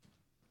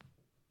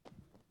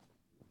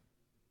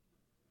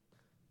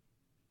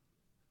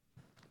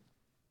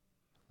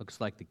Looks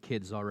like the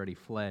kids already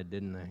fled,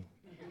 didn't they?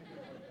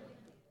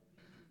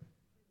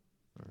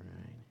 All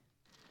right.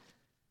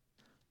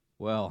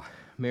 Well,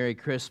 Merry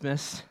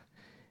Christmas.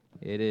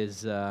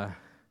 It's a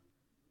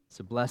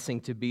blessing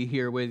to be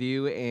here with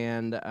you,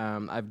 and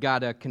I've got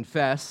to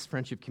confess,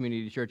 Friendship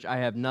Community Church, I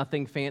have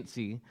nothing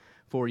fancy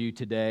for you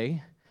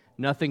today,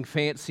 nothing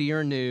fancy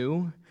or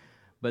new,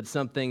 but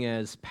something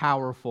as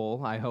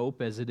powerful, I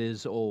hope, as it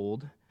is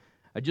old.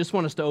 I just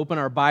want us to open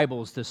our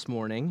Bibles this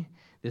morning,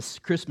 this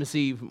Christmas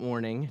Eve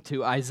morning,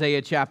 to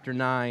Isaiah chapter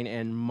 9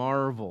 and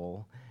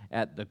marvel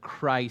at the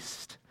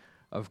Christ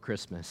of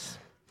Christmas.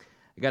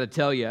 I got to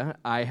tell you,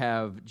 I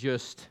have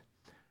just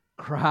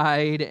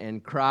cried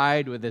and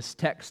cried with this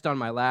text on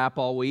my lap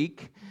all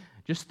week.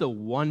 Just the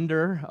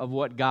wonder of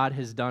what God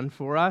has done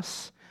for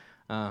us.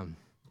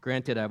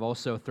 Granted, I've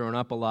also thrown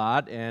up a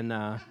lot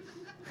and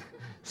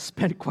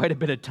spent quite a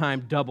bit of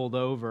time doubled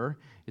over.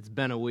 It's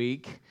been a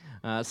week.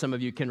 Some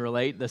of you can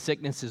relate. The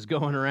sickness is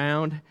going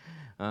around.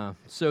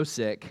 So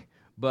sick.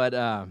 But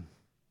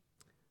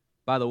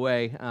by the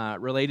way,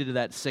 related to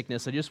that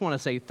sickness, I just want to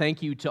say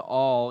thank you to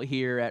all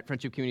here at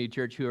Friendship Community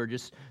Church who are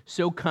just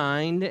so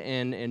kind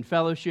in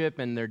fellowship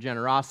and their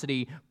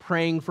generosity,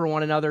 praying for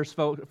one another,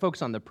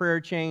 folks on the prayer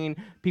chain,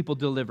 people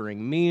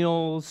delivering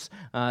meals,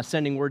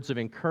 sending words of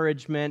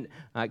encouragement.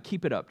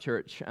 Keep it up,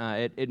 church.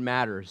 It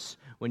matters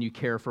when you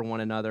care for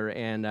one another,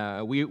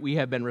 and we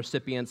have been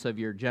recipients of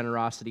your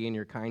generosity and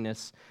your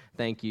kindness.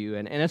 Thank you,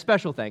 and a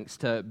special thanks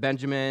to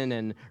Benjamin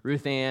and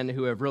Ruth Ann,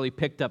 who have really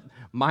picked up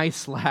my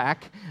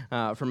slack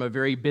from a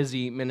very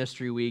busy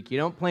ministry week. You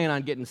don't plan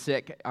on getting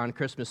sick on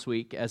Christmas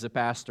week as a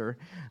pastor,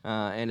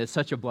 and it's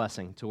such a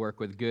blessing to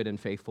work with good and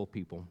faithful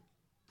people.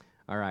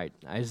 All right,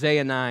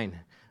 Isaiah 9.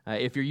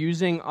 If you're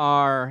using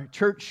our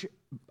church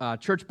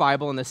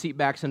Bible in the seat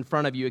backs in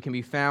front of you, it can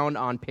be found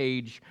on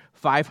page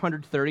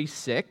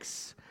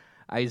 536.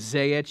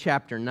 Isaiah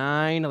chapter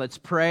 9. Let's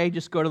pray.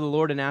 Just go to the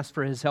Lord and ask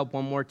for His help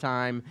one more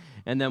time,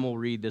 and then we'll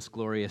read this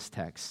glorious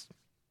text.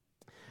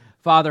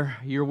 Father,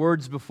 your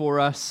words before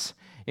us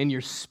and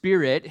your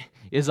Spirit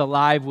is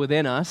alive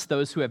within us,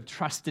 those who have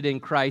trusted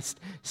in Christ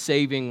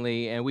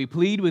savingly, and we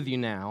plead with you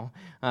now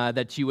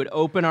that you would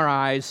open our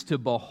eyes to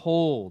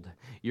behold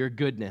your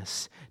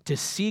goodness, to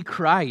see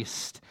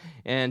Christ,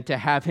 and to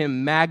have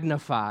Him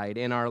magnified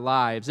in our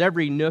lives,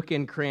 every nook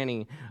and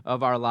cranny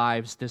of our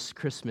lives this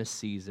Christmas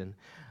season.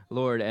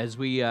 Lord, as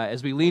we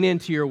lean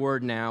into your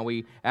word now,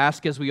 we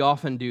ask, as we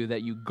often do,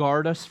 that you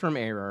guard us from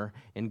error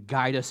and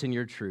guide us in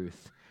your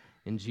truth.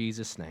 In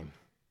Jesus' name,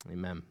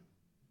 amen.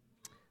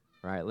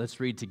 All right,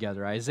 let's read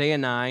together. Isaiah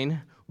 9, we'll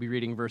be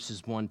reading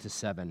verses 1 to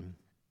 7.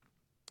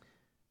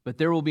 But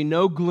there will be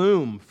no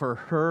gloom for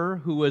her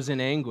who was in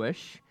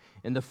anguish.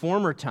 In the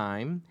former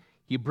time,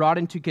 he brought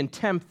into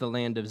contempt the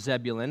land of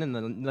Zebulun and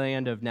the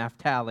land of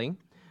Naphtali.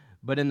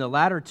 But in the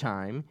latter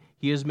time,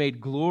 he has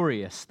made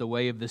glorious the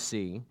way of the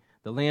sea,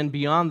 the land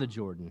beyond the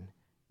Jordan,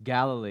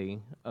 Galilee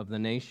of the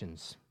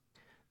nations.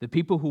 The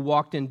people who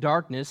walked in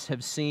darkness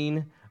have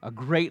seen a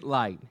great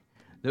light.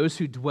 Those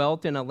who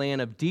dwelt in a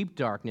land of deep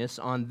darkness,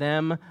 on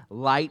them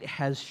light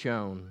has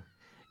shone.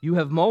 You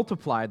have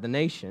multiplied the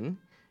nation.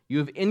 You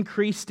have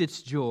increased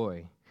its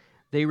joy.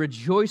 They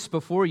rejoice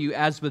before you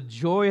as with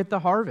joy at the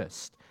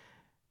harvest,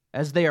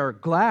 as they are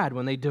glad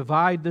when they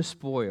divide the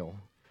spoil.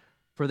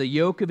 For the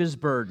yoke of his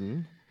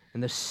burden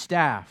and the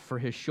staff for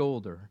his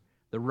shoulder,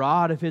 the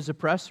rod of his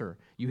oppressor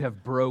you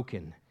have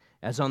broken,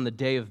 as on the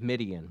day of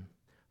Midian.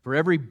 For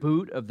every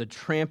boot of the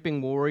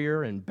tramping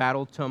warrior in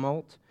battle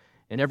tumult,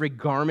 and every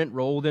garment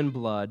rolled in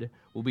blood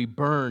will be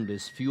burned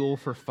as fuel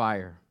for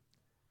fire.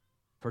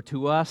 For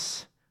to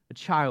us a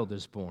child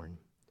is born,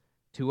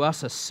 to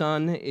us a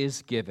son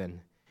is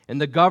given, and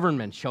the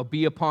government shall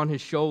be upon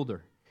his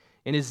shoulder,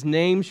 and his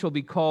name shall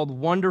be called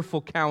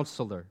Wonderful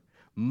Counselor,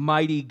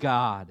 Mighty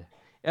God,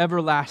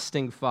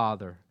 Everlasting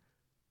Father,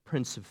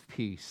 Prince of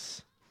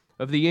Peace.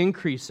 Of the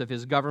increase of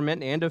his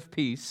government and of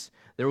peace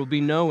there will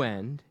be no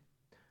end.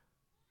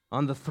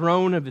 On the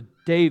throne of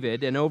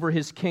David and over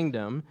his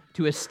kingdom,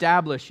 to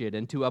establish it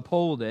and to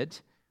uphold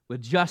it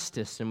with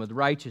justice and with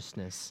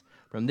righteousness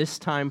from this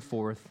time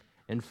forth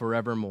and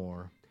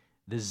forevermore.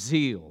 The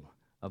zeal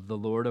of the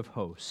Lord of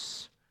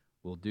hosts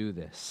will do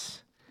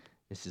this.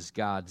 This is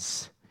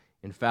God's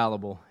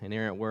infallible,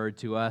 inerrant word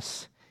to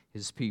us,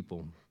 his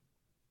people.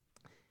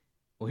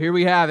 Well, here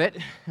we have it,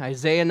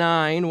 Isaiah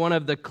 9, one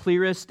of the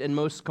clearest and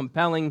most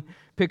compelling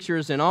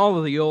pictures in all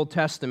of the Old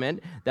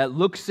Testament that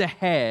looks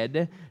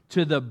ahead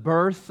to the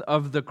birth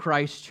of the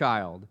Christ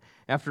child.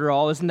 After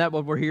all, isn't that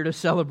what we're here to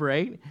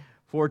celebrate?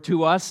 For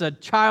to us a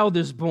child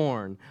is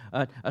born,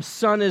 a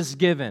son is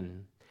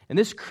given. And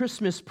this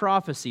Christmas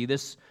prophecy,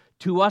 this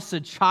 "to us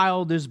a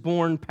child is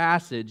born"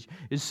 passage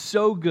is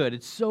so good,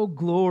 it's so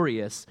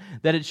glorious,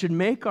 that it should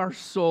make our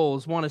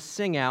souls want to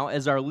sing out,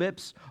 as our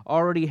lips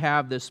already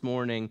have this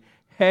morning,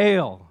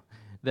 "Hail,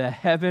 the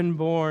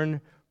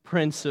heaven-born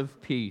Prince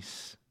of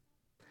Peace."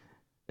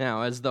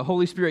 Now, as the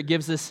Holy Spirit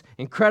gives this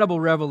incredible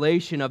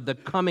revelation of the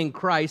coming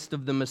Christ,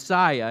 of the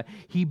Messiah,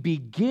 he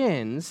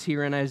begins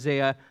here in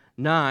Isaiah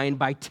 9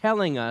 by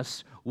telling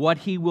us what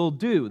he will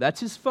do. That's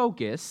his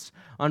focus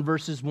on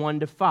verses 1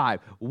 to 5.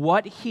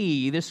 What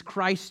he, this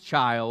Christ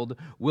child,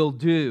 will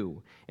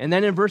do. And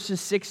then in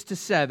verses 6 to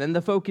 7,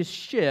 the focus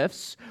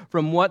shifts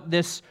from what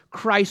this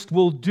Christ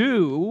will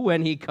do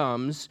when he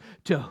comes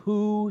to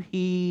who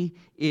he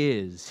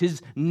is,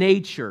 his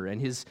nature and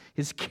his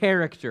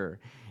character.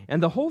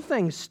 And the whole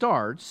thing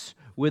starts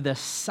with a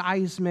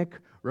seismic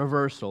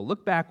reversal.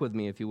 Look back with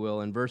me, if you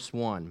will, in verse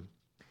 1.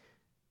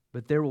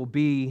 But there will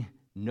be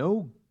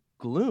no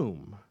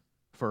gloom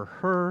for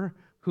her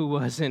who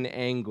was in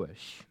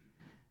anguish.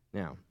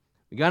 Now,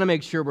 we got to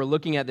make sure we're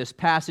looking at this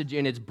passage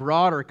in its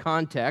broader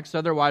context.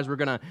 Otherwise, we're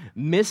going to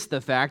miss the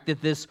fact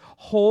that this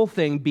whole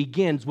thing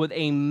begins with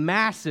a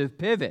massive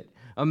pivot,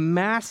 a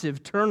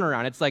massive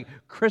turnaround. It's like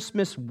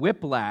Christmas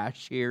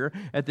whiplash here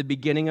at the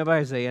beginning of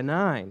Isaiah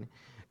 9.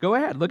 Go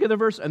ahead, look at the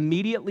verse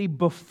immediately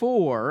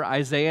before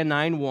Isaiah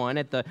 9:1,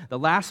 at the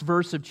last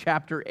verse of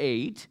chapter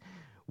 8.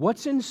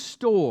 What's in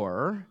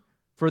store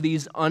for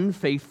these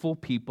unfaithful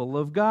people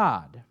of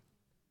God?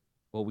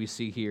 Well, we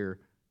see here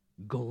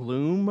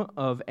gloom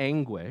of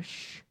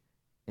anguish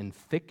and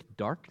thick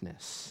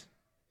darkness.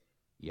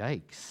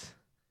 Yikes.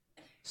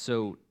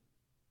 So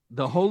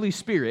the Holy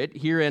Spirit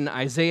here in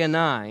Isaiah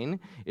 9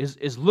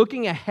 is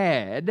looking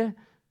ahead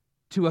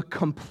to a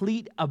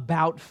complete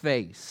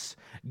about-face.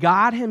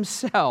 God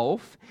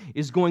himself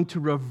is going to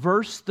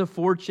reverse the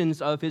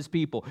fortunes of his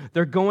people.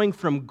 They're going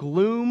from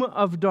gloom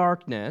of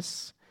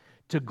darkness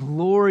to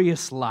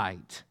glorious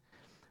light.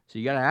 So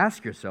you got to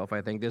ask yourself,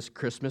 I think, this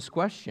Christmas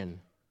question.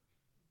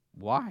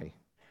 Why?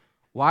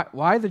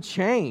 Why the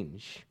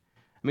change?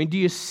 I mean, do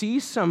you see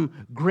some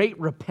great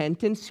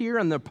repentance here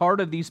on the part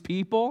of these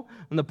people,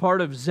 on the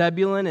part of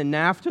Zebulun and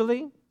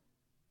Naphtali?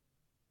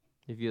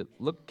 If you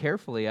look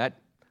carefully, I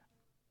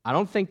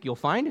don't think you'll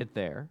find it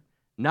there.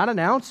 Not an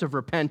ounce of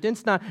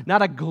repentance,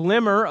 not a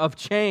glimmer of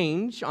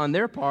change on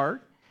their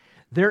part.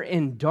 They're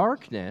in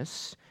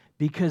darkness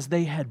because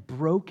they had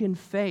broken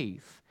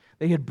faith.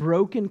 They had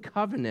broken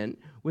covenant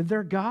with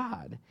their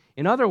God.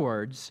 In other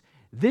words,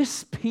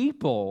 this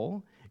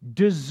people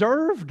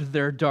deserved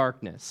their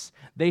darkness.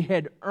 They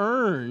had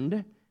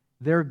earned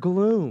their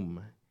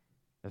gloom.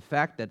 A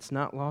fact that's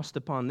not lost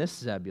upon this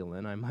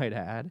Zebulun, I might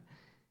add.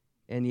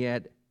 And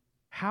yet,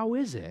 how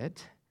is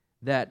it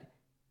that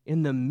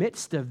in the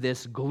midst of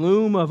this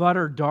gloom of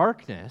utter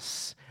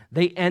darkness,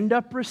 they end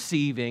up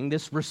receiving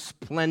this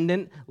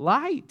resplendent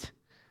light?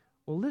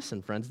 Well,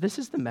 listen, friends, this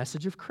is the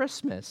message of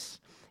Christmas,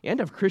 and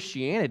of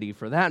Christianity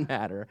for that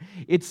matter.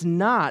 It's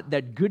not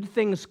that good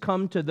things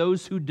come to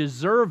those who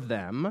deserve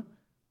them.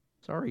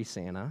 Sorry,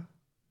 Santa.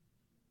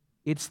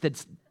 It's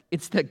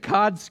that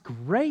God's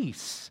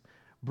grace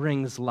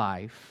brings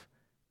life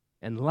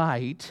and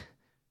light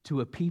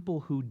to a people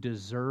who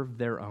deserve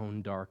their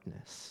own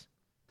darkness.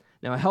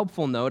 Now, a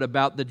helpful note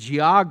about the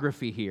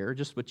geography here,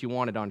 just what you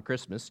wanted on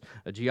Christmas,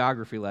 a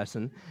geography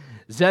lesson.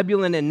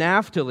 Zebulun and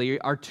Naphtali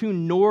are two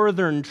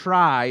northern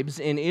tribes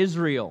in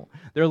Israel.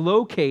 They're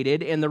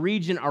located in the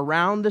region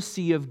around the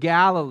Sea of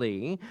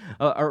Galilee,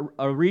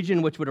 a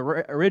region which would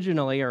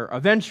originally or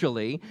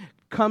eventually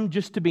come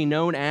just to be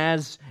known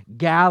as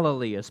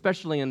Galilee,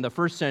 especially in the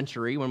first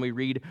century when we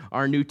read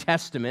our New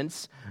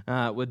Testaments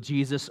with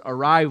Jesus'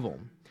 arrival.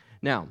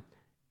 Now,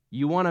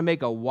 you want to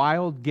make a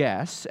wild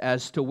guess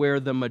as to where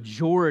the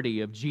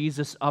majority of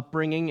Jesus'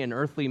 upbringing and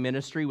earthly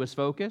ministry was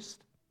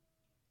focused?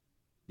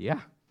 Yeah,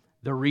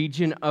 the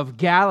region of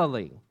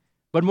Galilee.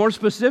 But more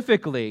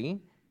specifically,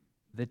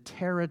 the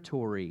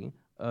territory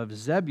of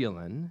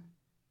Zebulun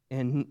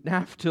and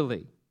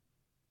Naphtali.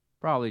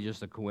 Probably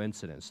just a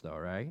coincidence, though,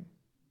 right?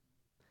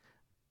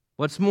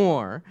 What's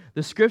more,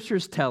 the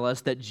scriptures tell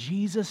us that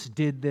Jesus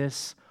did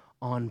this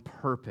on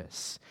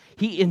purpose.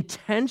 He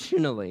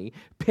intentionally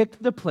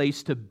picked the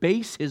place to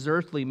base his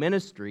earthly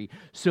ministry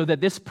so that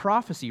this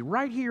prophecy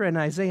right here in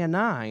Isaiah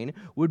 9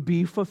 would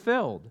be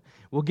fulfilled.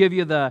 We'll give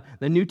you the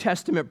New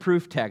Testament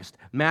proof text,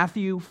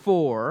 Matthew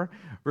 4,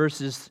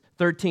 verses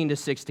 13 to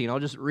 16. I'll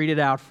just read it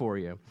out for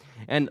you.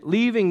 And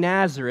leaving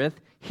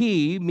Nazareth,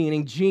 he,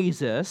 meaning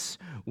Jesus,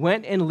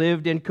 went and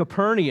lived in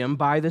Capernaum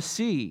by the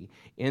sea,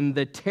 in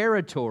the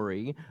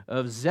territory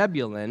of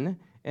Zebulun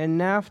and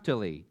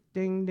Naphtali.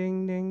 Ding,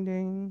 ding, ding,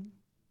 ding.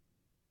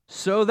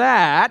 So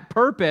that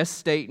purpose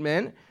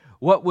statement,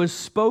 what was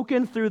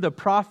spoken through the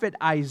prophet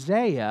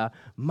Isaiah,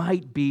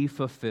 might be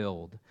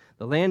fulfilled.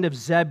 The land of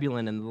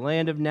Zebulun and the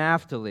land of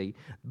Naphtali,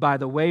 by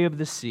the way of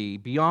the sea,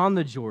 beyond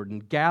the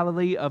Jordan,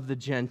 Galilee of the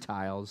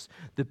Gentiles,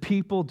 the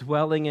people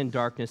dwelling in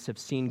darkness have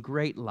seen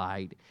great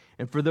light.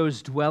 And for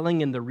those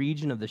dwelling in the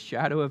region of the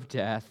shadow of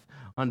death,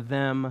 on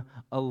them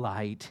a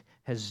light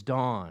has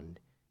dawned.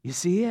 You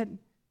see it?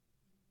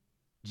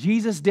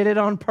 Jesus did it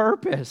on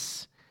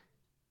purpose.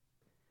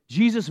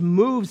 Jesus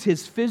moves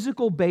his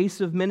physical base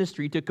of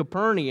ministry to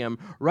Capernaum,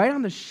 right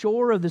on the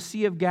shore of the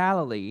Sea of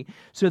Galilee,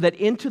 so that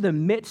into the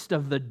midst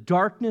of the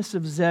darkness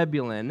of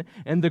Zebulun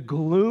and the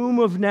gloom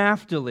of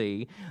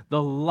Naphtali,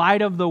 the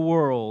light of the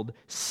world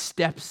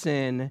steps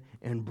in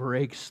and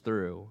breaks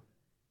through.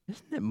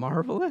 Isn't it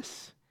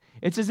marvelous?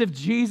 It's as if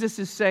Jesus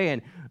is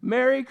saying,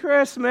 Merry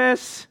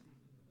Christmas.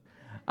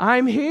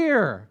 I'm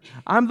here.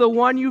 I'm the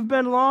one you've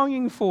been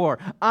longing for.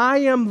 I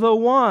am the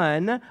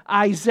one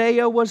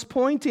Isaiah was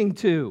pointing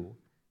to.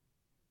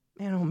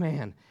 Man, oh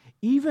man,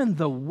 even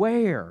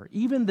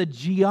the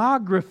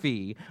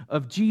geography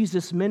of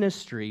Jesus'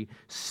 ministry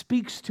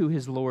speaks to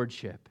his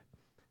lordship.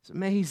 It's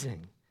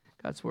amazing.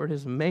 God's word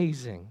is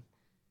amazing.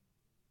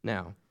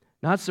 Now,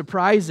 not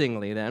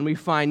surprisingly, then, we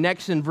find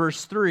next in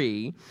verse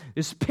 3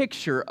 this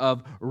picture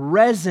of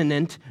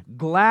resonant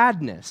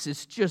gladness.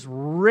 It's just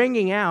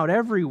ringing out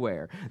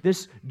everywhere.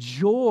 This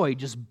joy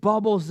just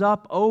bubbles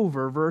up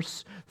over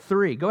verse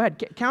 3. Go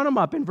ahead, count them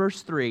up in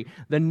verse 3.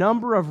 The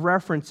number of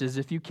references,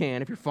 if you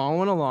can, if you're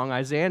following along,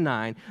 Isaiah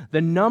 9,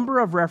 the number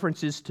of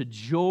references to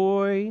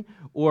joy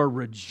or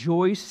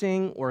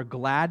rejoicing or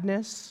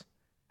gladness.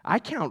 I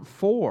count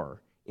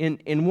 4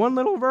 in one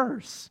little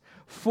verse.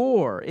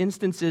 4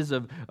 instances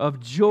of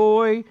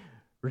joy,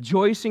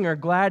 rejoicing, or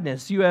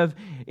gladness. You have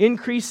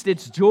increased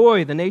its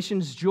joy, the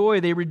nation's joy.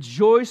 They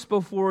rejoice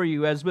before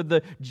you as with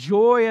the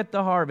joy at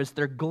the harvest.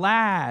 They're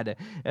glad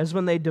as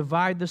when they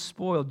divide the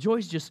spoil.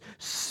 Joy's just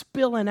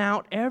spilling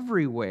out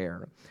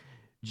everywhere.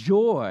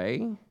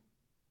 Joy,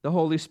 the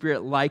Holy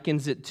Spirit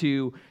likens it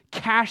to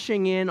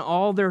cashing in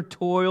all their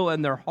toil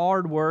and their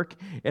hard work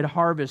at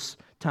harvest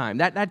time.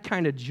 That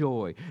kind of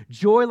joy.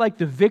 Joy like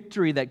the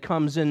victory that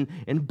comes in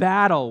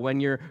battle when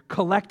you're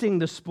collecting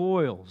the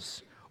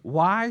spoils.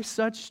 Why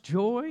such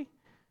joy?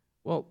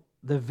 Well,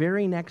 the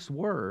very next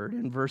word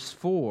in verse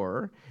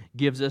 4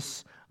 gives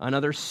us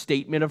another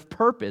statement of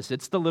purpose.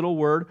 It's the little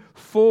word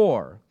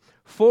for.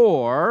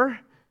 For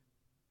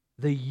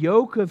the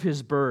yoke of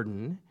his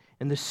burden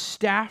and the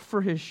staff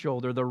for his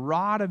shoulder, the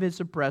rod of his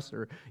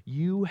oppressor,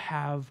 you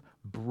have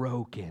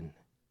broken.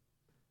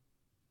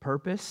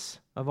 Purpose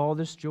of all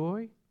this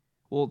joy?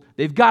 Well,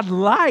 they've got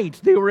light.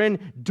 They were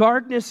in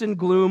darkness and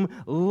gloom.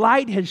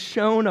 Light has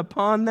shone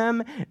upon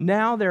them.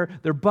 Now they're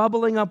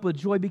bubbling up with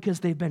joy because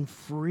they've been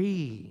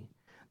free.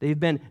 They've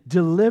been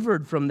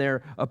delivered from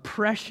their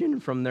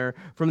oppression, from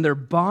their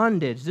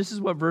bondage. This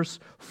is what verse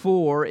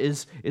 4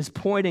 is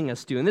pointing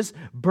us to. And this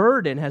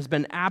burden has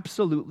been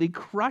absolutely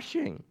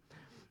crushing.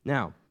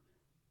 Now,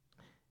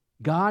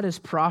 God is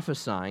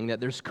prophesying that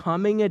there's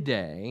coming a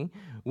day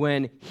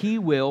when he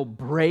will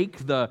break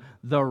the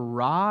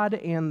rod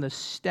and the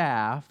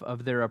staff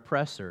of their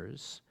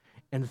oppressors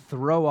and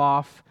throw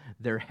off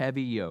their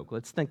heavy yoke.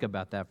 Let's think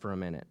about that for a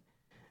minute.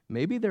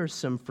 Maybe there's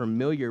some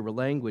familiar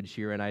language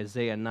here in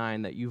Isaiah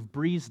 9 that you've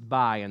breezed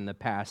by in the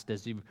past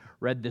as you've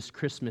read this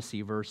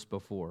Christmassy verse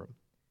before.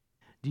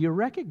 Do you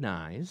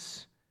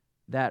recognize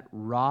that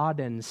rod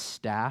and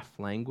staff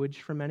language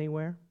from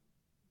anywhere?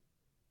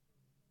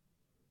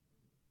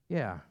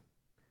 Yeah,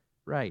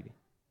 right.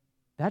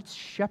 That's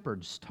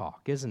shepherd's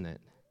talk, isn't it?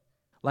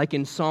 Like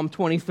in Psalm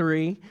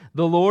 23,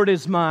 the Lord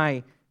is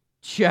my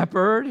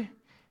shepherd.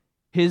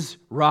 His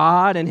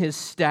rod and his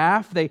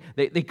staff, they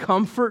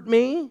comfort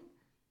me.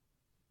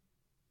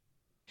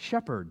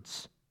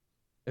 Shepherd's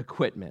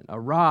equipment, a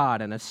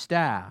rod and a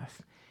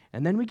staff.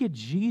 And then we get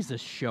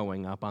Jesus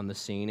showing up on the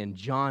scene in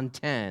John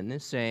 10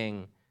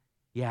 saying,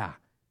 yeah,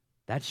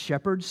 that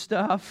shepherd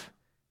stuff,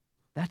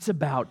 that's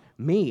about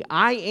me.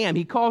 I am,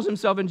 he calls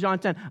himself in John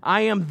 10,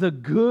 I am the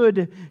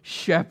good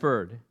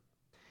shepherd.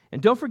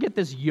 And don't forget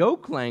this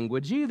yoke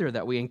language either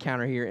that we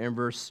encounter here in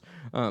verse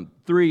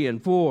 3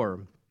 and 4.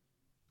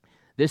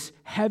 This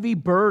heavy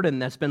burden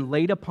that's been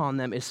laid upon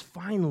them is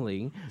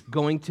finally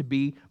going to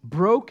be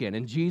broken.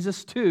 And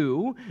Jesus,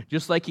 too,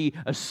 just like he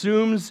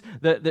assumes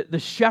the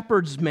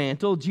shepherd's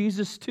mantle,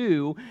 Jesus,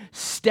 too,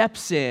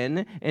 steps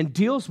in and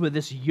deals with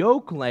this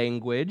yoke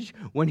language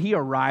when he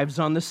arrives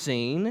on the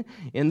scene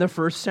in the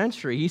first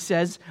century. He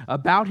says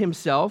about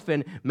himself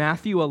in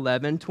Matthew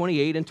 11,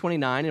 28 and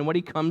 29, and what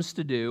he comes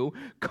to do,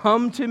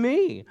 "Come to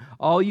me,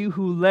 all you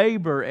who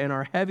labor and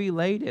are heavy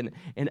laden,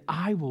 and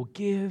I will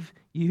give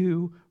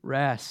you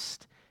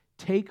rest.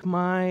 Take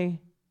my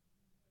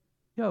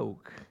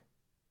yoke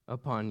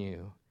upon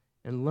you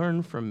and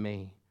learn from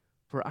me,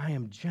 for I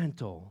am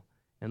gentle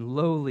and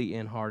lowly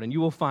in heart, and you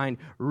will find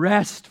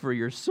rest for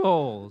your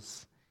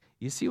souls."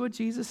 You see what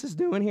Jesus is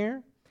doing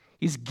here?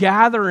 He's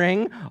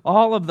gathering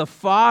all of the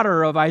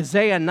fodder of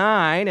Isaiah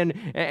 9,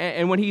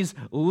 and when he's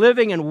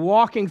living and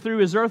walking through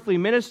his earthly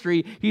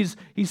ministry, he's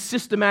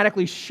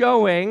systematically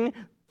showing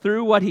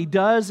through what he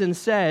does and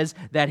says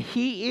that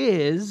he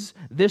is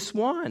this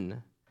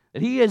one,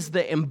 that he is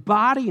the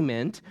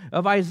embodiment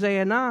of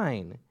Isaiah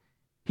 9.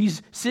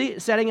 He's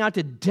setting out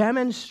to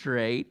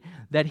demonstrate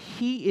that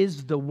he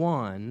is the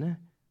one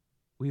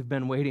we've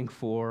been waiting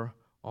for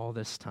all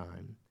this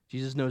time.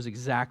 Jesus knows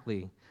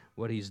exactly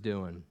what he's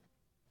doing.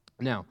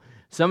 Now,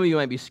 some of you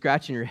might be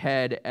scratching your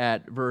head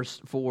at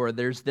verse 4.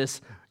 There's this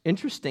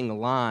interesting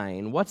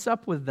line. What's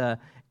up with the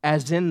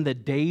 "as in the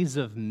days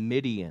of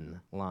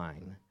Midian"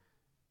 line?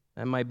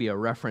 That might be a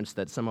reference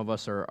that some of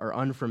us are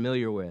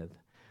unfamiliar with.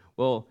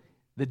 Well,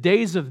 the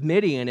days of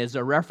Midian is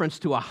a reference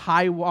to a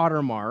high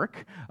water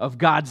mark of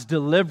God's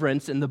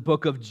deliverance in the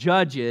book of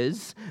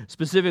Judges,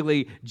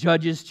 specifically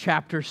Judges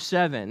chapter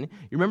 7. You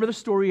remember the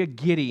story of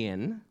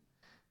Gideon?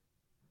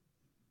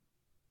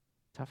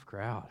 Tough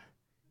crowd.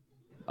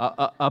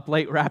 Up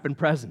late wrapping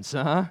presents,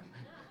 huh?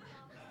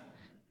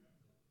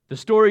 The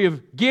story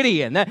of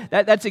Gideon,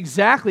 that's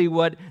exactly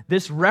what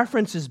this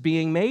reference is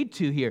being made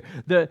to here.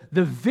 The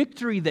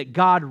victory that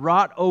God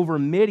wrought over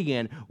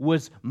Midian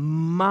was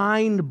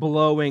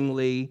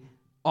mind-blowingly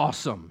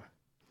awesome.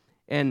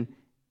 And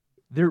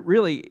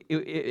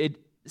it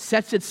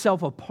sets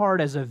itself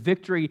apart as a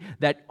victory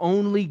that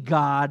only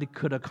God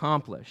could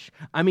accomplish.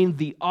 I mean,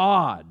 the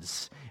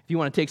odds, if you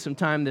want to take some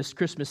time this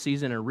Christmas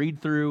season and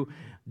read through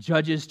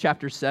Judges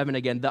chapter 7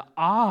 again, the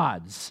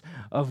odds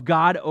of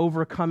God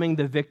overcoming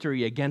the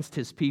victory against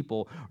his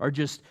people are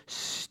just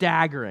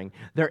staggering.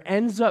 There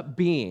ends up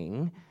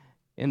being,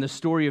 in the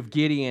story of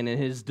Gideon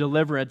and his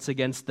deliverance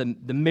against the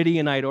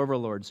Midianite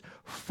overlords,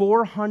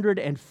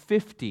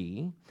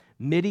 450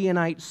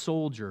 Midianite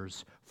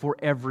soldiers for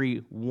every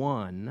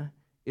one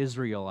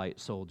Israelite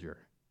soldier.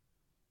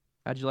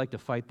 How'd you like to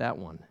fight that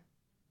one?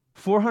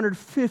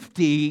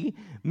 450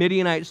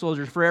 Midianite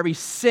soldiers for every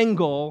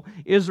single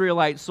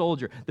Israelite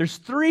soldier. There's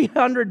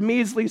 300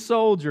 measly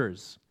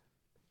soldiers.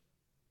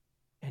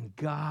 And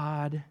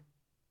God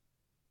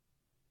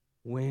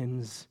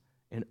wins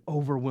an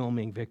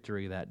overwhelming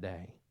victory that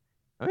day.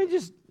 I mean, it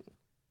just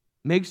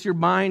makes your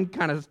mind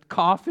kind of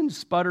cough and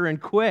sputter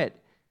and quit.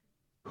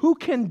 Who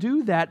can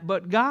do that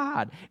but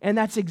God? And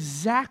that's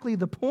exactly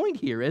the point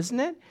here,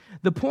 isn't it?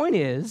 The point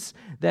is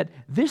that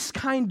this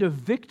kind of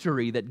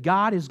victory that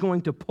God is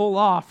going to pull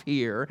off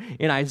here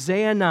in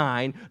Isaiah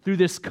 9 through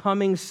this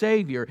coming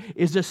Savior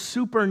is a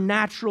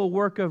supernatural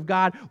work of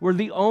God where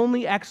the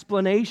only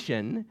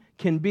explanation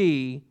can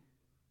be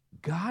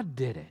God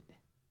did it.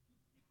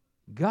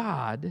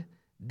 God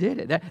did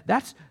it.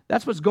 That's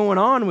what's going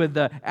on with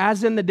the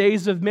as in the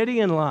days of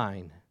Midian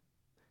line.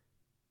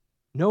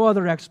 No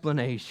other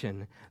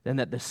explanation than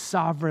that the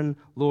sovereign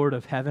Lord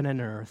of heaven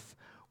and earth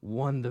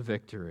won the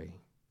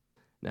victory.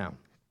 Now,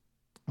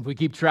 if we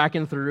keep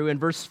tracking through, in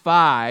verse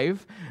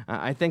 5,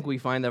 I think we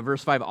find that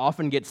verse 5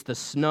 often gets the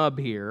snub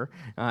here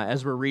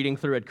as we're reading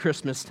through at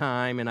Christmas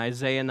time in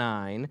Isaiah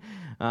 9.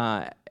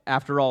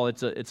 After all,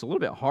 it's a little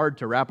bit hard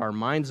to wrap our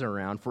minds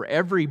around. For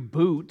every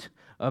boot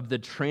of the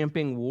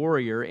tramping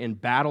warrior in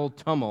battle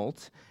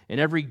tumult, and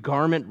every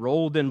garment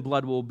rolled in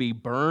blood will be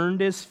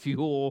burned as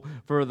fuel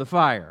for the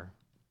fire.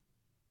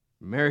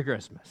 Merry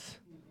Christmas.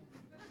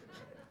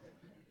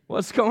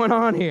 What's going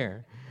on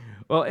here?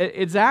 Well,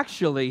 it's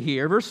actually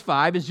here, verse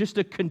 5 is just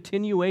a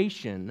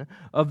continuation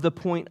of the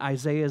point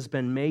Isaiah has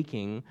been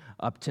making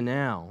up to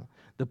now.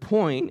 The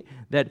point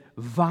that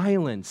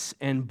violence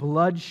and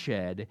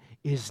bloodshed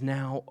is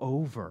now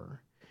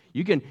over.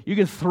 You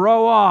can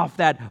throw off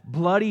that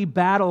bloody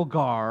battle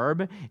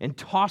garb and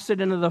toss it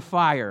into the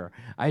fire,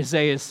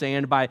 Isaiah is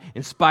saying,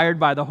 inspired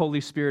by the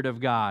Holy Spirit of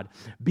God,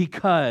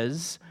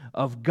 because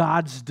of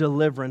God's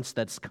deliverance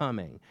that's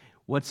coming.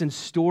 What's in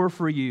store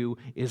for you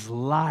is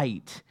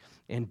light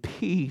and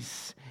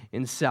peace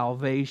and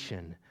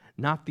salvation,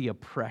 not the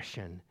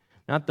oppression,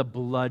 not the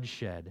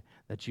bloodshed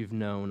that you've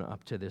known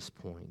up to this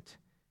point.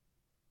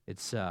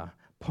 It's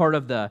part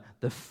of the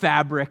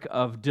fabric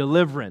of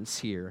deliverance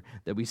here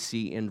that we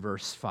see in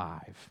verse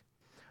 5.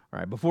 All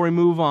right, before we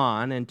move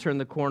on and turn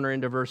the corner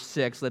into verse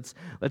 6, let's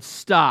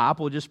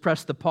stop. We'll just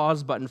press the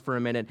pause button for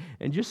a minute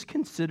and just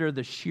consider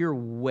the sheer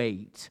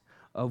weight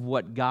of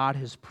what God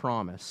has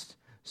promised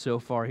so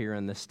far here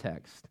in this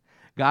text.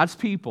 God's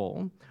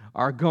people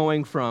are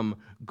going from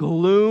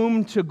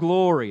gloom to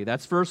glory.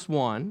 That's verse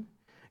 1.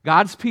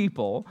 God's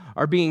people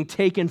are being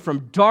taken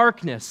from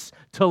darkness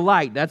to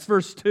light. That's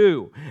verse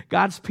 2.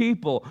 God's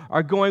people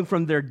are going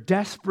from their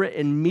desperate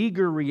and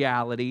meager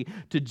reality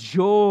to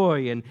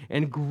joy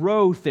and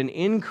growth and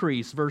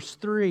increase. Verse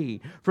 3.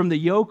 From the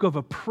yoke of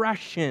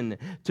oppression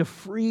to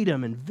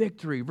freedom and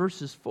victory.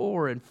 Verses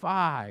 4 and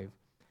 5.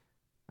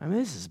 I mean,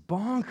 this is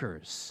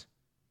bonkers.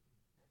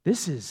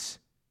 This is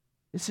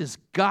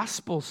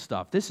gospel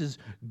stuff. This is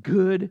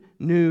good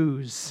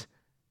news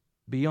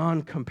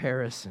beyond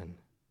comparison.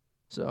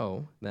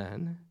 So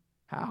then,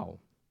 how?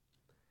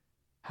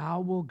 How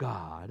will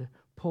God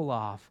pull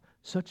off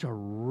such a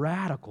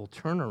radical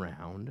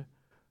turnaround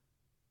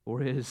for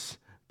his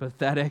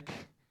pathetic,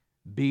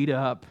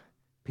 beat-up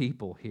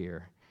people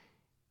here?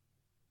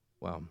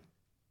 Well,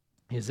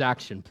 his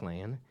action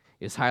plan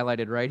is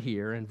highlighted right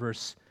here in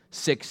verse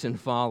 6 and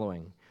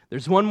following.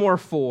 There's one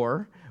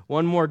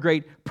more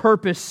great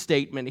purpose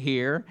statement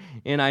here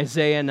in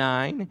Isaiah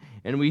 9,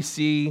 and we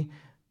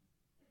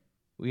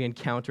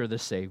encounter the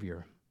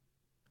Savior.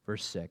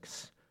 Verse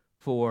 6,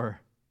 for,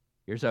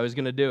 here's how he's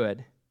going to do it,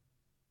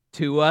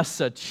 to us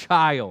a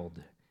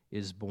child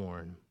is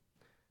born,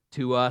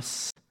 to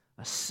us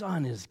a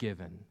son is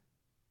given.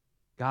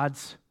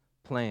 God's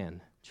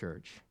plan,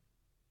 church,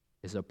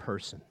 is a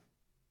person.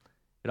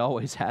 It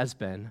always has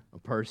been a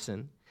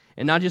person,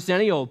 and not just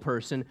any old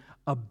person,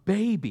 a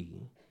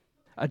baby,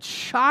 a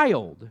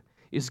child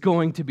is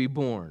going to be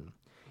born.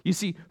 You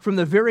see, from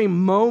the very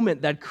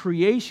moment that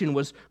creation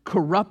was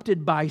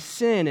corrupted by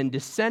sin and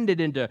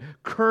descended into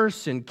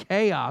curse and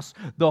chaos,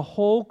 the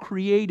whole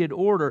created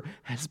order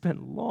has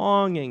been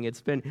longing,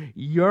 it's been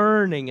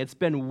yearning, it's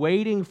been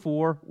waiting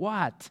for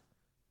what?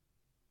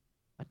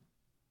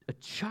 A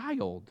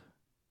child,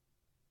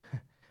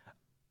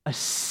 a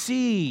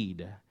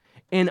seed,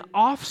 an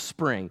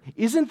offspring.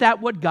 Isn't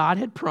that what God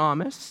had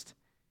promised?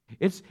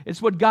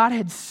 It's what God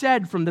had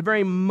said from the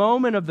very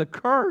moment of the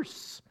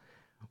curse.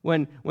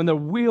 When the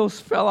wheels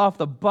fell off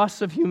the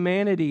bus of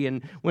humanity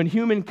and when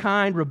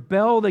humankind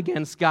rebelled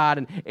against God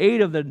and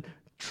ate of the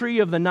tree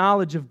of the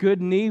knowledge of good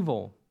and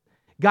evil,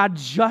 God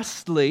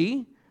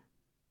justly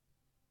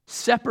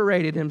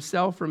separated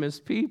himself from his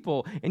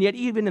people. And yet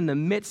even in the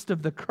midst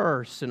of the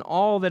curse and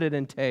all that it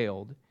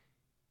entailed,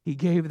 he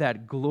gave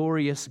that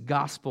glorious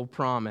gospel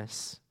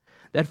promise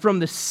that from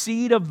the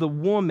seed of the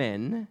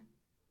woman,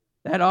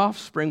 that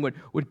offspring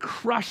would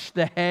crush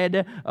the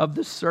head of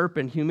the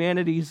serpent,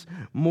 humanity's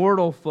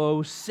mortal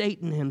foe,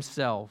 Satan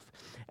himself,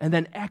 and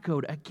then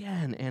echoed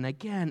again and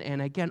again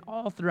and again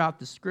all throughout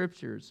the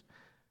Scriptures.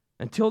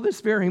 Until this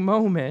very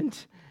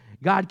moment,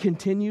 God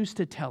continues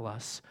to tell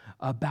us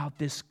about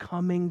this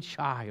coming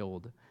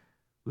child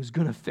who's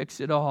going to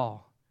fix it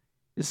all.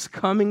 This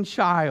coming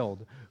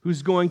child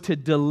who's going to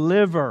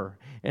deliver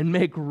and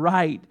make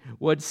right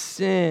what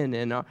sin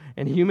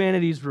and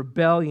humanity's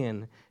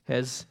rebellion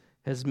has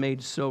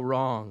made so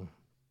wrong.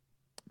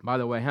 By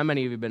the way, how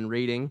many of you have been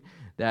reading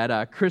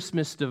that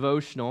Christmas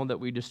devotional that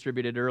we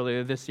distributed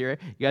earlier this year?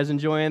 You guys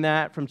enjoying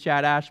that from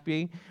Chad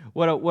Ashby?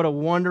 What a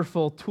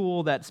wonderful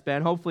tool that's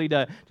been, hopefully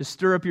to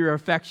stir up your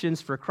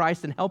affections for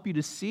Christ and help you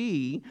to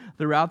see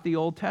throughout the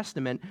Old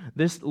Testament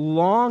this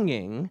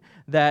longing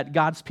that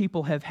God's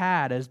people have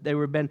had as they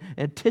were been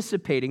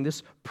anticipating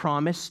this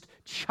promised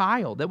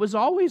child. That was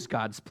always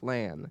God's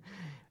plan.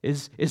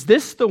 Is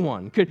this the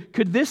one?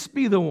 Could this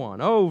be the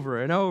one?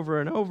 Over and over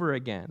and over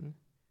again.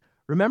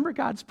 Remember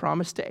God's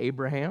promise to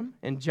Abraham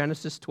in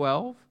Genesis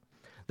 12?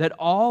 That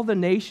all the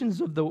nations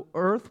of the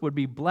earth would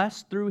be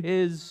blessed through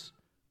his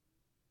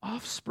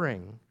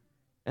offspring.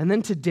 And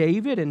then to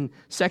David in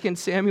 2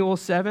 Samuel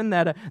 7,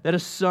 that a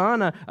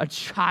son, a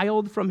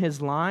child from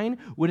his line,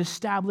 would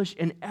establish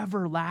an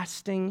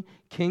everlasting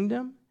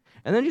kingdom.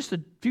 And then just a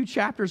few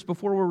chapters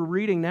before we're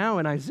reading now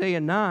in Isaiah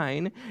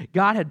 9,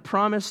 God had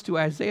promised to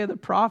Isaiah the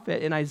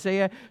prophet in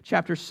Isaiah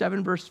chapter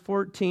 7, verse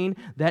 14,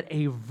 that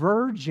a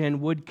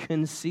virgin would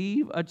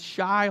conceive a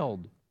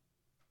child.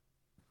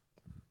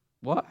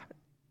 What?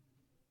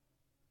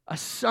 A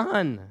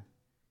son.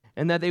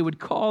 And that they would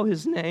call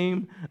his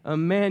name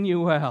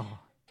Emmanuel.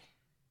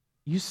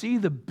 You see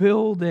the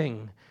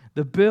building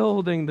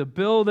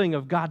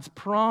of God's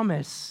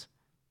promise.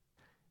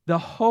 The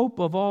hope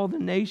of all the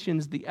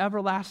nations, the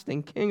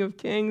everlasting King of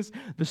Kings,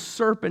 the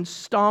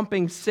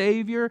serpent-stomping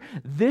Savior.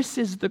 This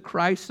is the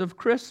Christ of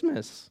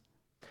Christmas.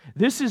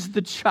 This is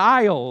the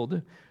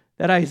child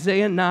that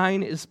Isaiah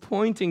 9 is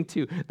pointing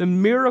to. The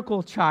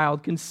miracle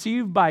child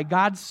conceived by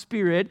God's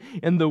Spirit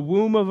in the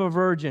womb of a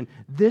virgin.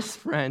 This,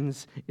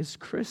 friends, is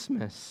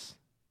Christmas.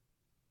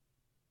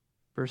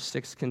 Verse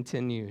 6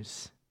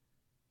 continues.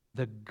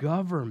 The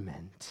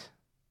government...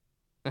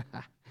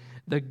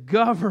 The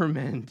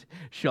government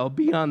shall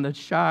be on the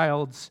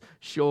child's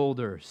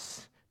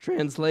shoulders.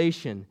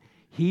 Translation,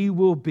 he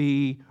will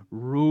be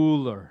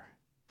ruler.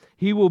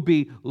 He will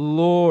be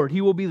Lord.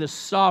 He will be the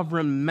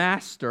sovereign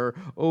master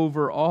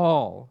over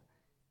all.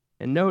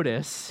 And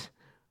notice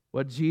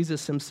what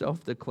Jesus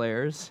himself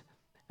declares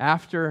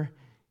after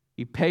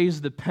he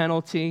pays the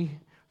penalty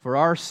for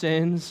our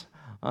sins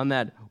on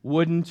that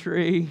wooden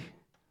tree,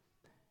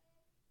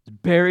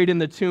 buried in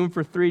the tomb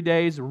for 3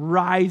 days,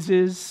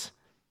 rises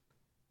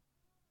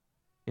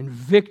in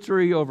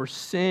victory over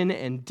sin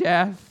and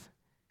death.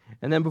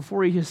 And then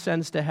before he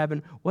ascends to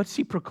heaven, what's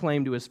he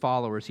proclaim to his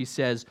followers? He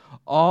says,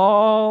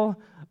 all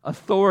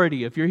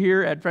authority. If you're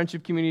here at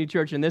Friendship Community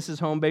Church and this is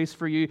home base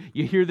for you,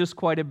 you hear this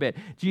quite a bit.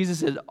 Jesus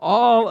says,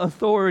 all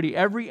authority,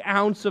 every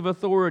ounce of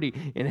authority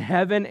in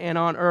heaven and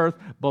on earth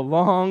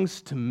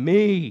belongs to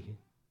me.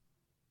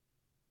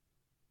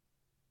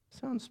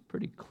 Sounds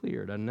pretty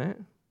clear, doesn't it?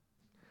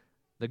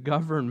 The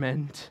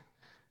government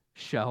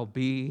shall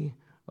be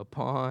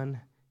upon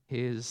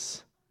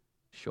his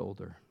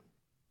shoulder.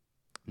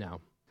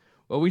 Now,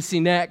 what we see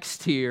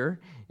next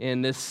here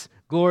in this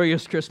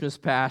glorious Christmas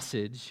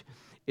passage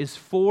is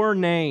 4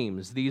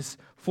 names, these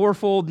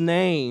fourfold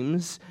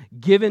names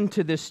given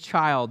to this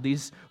child.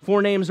 These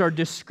 4 names are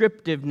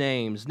descriptive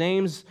names.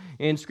 Names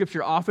in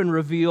Scripture often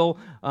reveal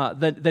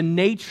the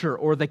nature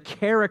or the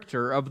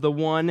character of the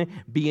one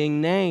being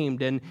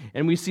named. And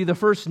we see the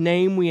first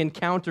name we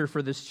encounter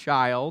for this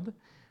child,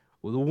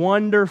 the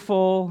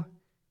Wonderful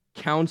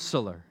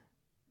Counselor.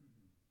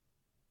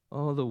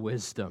 Oh, the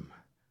wisdom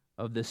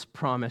of this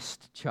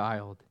promised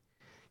child.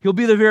 He'll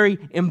be the very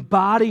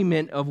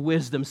embodiment of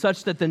wisdom,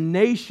 such that the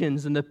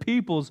nations and the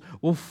peoples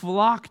will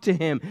flock to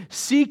him,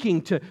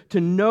 seeking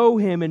to know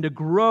him and to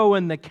grow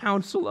in the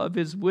counsel of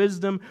his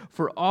wisdom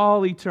for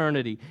all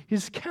eternity.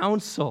 His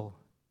counsel,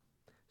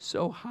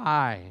 so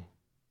high,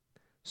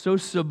 so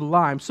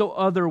sublime, so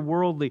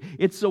otherworldly.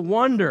 It's a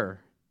wonder.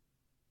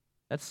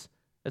 That's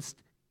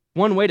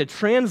one way to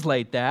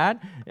translate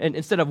that. And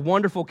instead of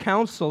wonderful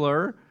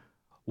counselor,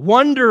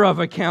 wonder of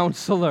a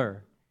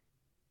counselor.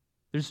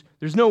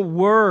 There's no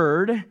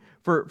word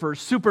for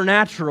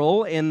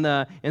supernatural in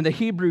the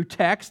Hebrew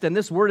text, and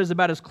this word is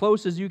about as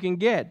close as you can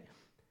get.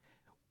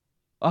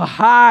 A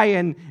high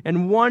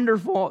and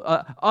wonderful,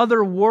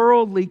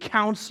 otherworldly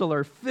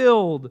counselor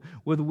filled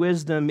with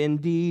wisdom.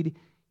 Indeed,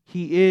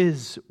 he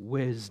is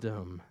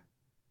wisdom.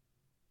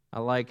 I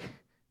like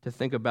to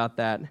think about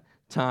that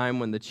time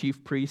when the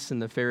chief priests and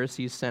the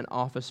Pharisees sent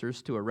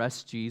officers to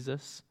arrest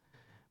Jesus,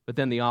 but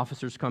then the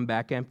officers come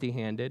back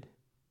empty-handed.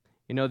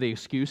 You know the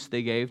excuse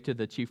they gave to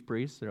the chief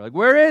priests? They're like,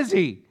 "Where is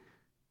he?"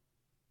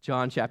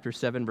 John chapter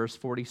 7, verse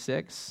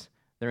 46,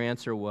 their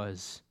answer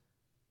was,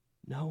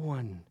 "No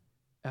one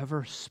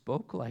ever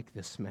spoke like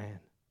this man."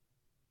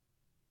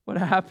 What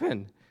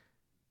happened?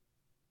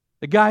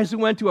 The guys who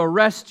went to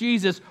arrest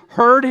Jesus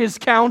heard his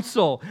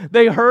counsel.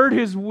 They heard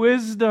his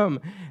wisdom,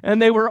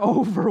 and they were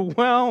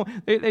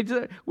overwhelmed. They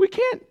just,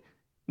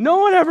 no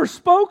one ever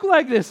spoke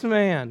like this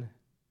man.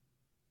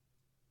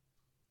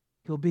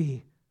 He'll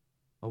be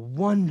a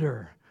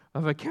wonder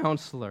of a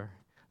counselor.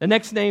 The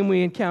next name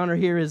we encounter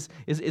here is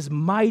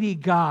Mighty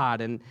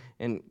God.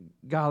 And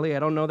golly, I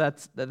don't know,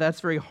 that's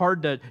very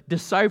hard to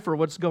decipher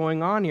what's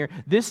going on here.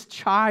 This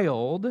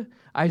child,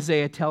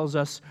 Isaiah tells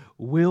us,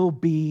 will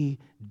be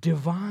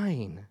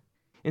divine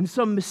in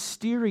some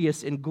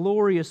mysterious and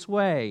glorious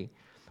way.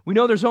 We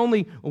know there's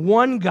only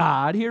one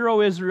God. Hear,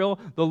 O Israel,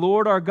 the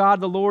Lord our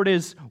God, the Lord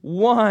is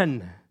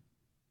one.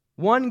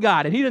 One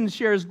God, and He doesn't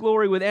share His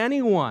glory with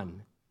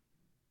anyone.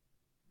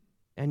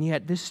 And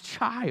yet this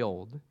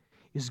child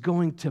is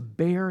going to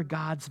bear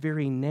God's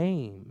very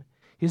name,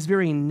 His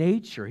very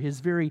nature, His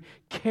very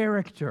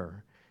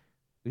character.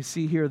 We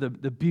see here the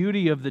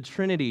beauty of the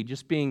Trinity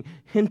just being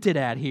hinted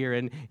at here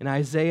in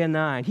Isaiah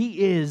 9.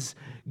 He is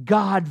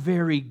God,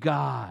 very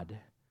God,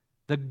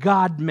 the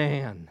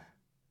God-man,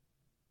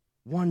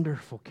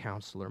 wonderful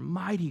counselor,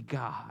 mighty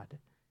God,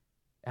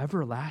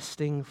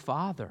 everlasting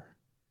Father.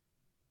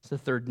 It's the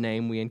third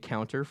name we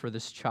encounter for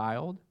this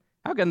child.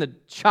 How can the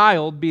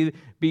child be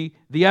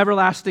the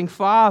everlasting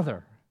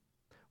Father?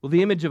 Well,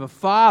 the image of a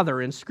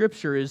father in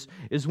Scripture is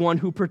one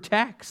who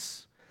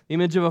protects. The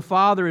image of a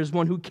father is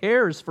one who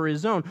cares for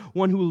his own,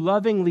 one who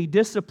lovingly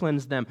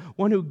disciplines them,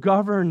 one who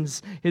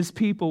governs his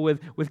people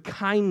with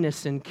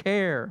kindness and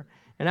care.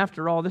 And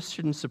after all, this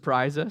shouldn't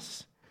surprise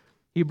us.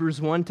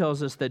 Hebrews 1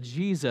 tells us that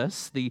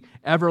Jesus, the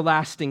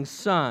everlasting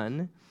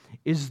Son,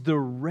 is the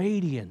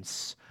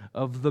radiance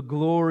of the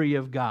glory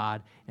of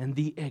God and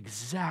the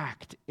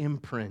exact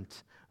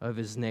imprint of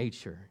His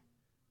nature.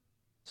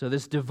 So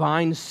this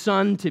divine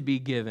Son to be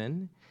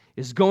given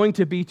is going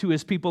to be to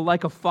His people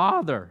like a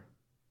father.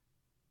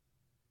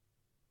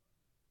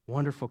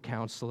 Wonderful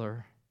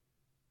Counselor,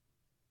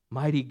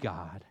 Mighty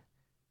God,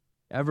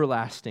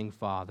 Everlasting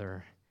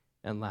Father,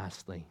 and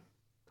lastly,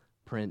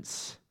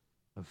 Prince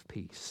of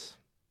Peace.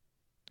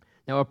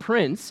 Now, a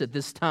prince at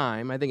this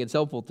time, I think it's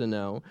helpful to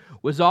know,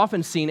 was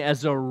often seen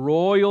as a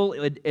royal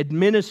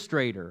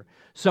administrator,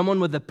 someone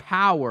with the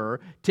power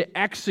to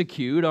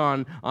execute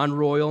on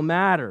royal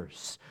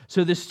matters.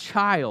 So this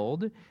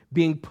child is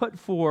being put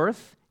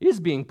forth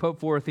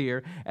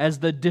here as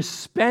the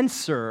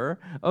dispenser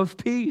of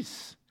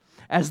peace,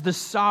 as the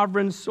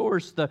sovereign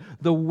source,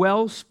 the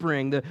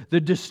wellspring,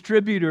 the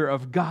distributor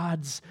of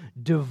God's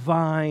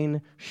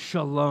divine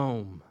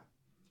shalom.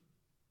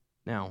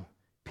 Now,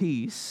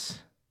 peace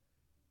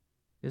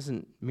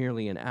isn't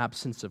merely an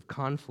absence of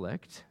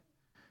conflict.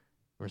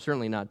 We're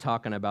certainly not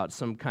talking about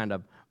some kind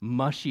of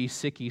mushy,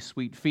 sicky,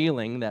 sweet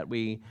feeling that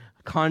we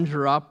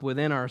conjure up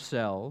within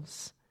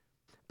ourselves.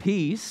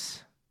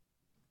 Peace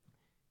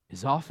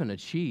is often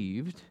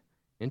achieved,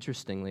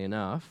 interestingly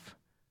enough,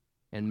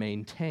 and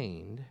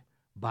maintained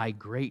by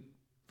great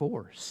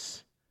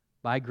force,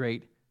 by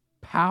great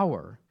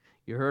power.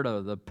 You heard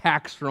of the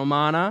Pax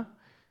Romana,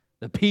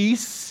 the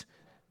peace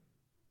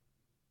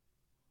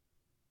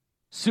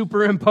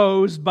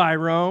superimposed by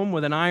Rome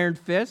with an iron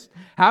fist.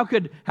 How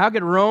could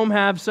Rome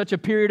have such a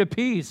period of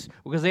peace?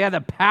 Because they had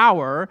the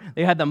power,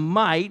 they had the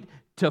might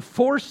to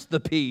force the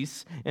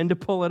peace and to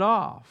pull it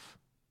off.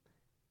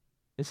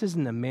 This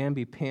isn't a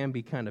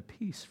mamby-pamby kind of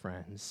peace,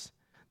 friends.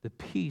 The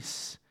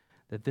peace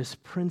that this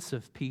Prince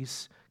of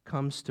Peace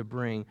comes to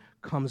bring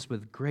comes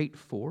with great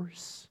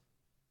force,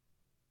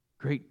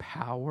 great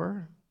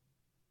power.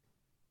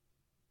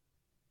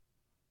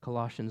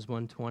 Colossians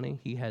 1:20,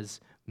 He has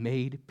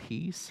made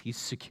peace. He's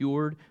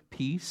secured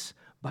peace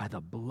by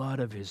the blood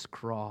of His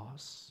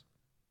cross.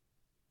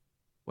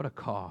 What a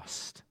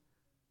cost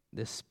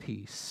this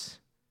peace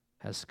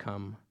has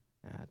come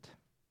at.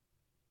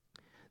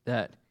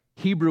 That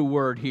Hebrew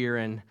word here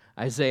in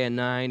Isaiah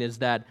 9 is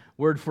that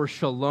word for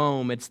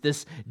shalom. It's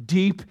this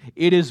deep,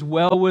 it is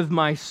well with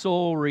my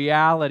soul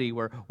reality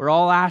where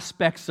all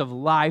aspects of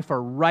life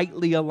are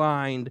rightly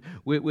aligned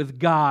with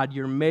God,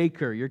 your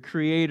maker, your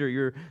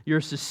creator,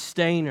 your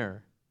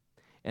sustainer.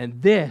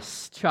 And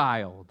this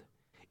child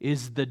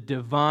is the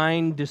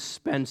divine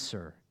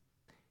dispenser.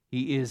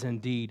 He is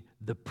indeed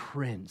the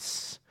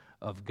Prince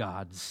of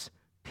God's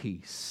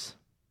peace.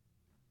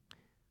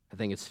 I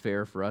think it's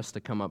fair for us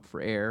to come up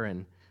for air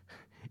and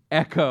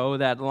echo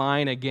that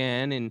line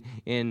again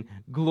in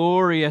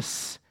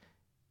glorious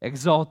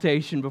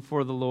exaltation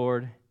before the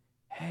Lord.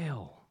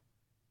 Hail,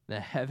 the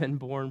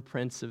heaven-born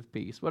Prince of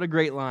Peace. What a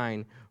great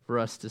line for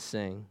us to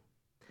sing.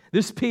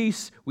 This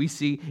peace, we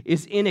see,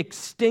 is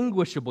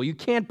inextinguishable. You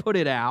can't put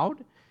it out.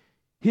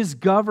 His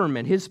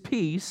government, his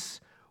peace,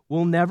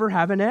 will never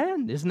have an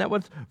end. Isn't that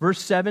what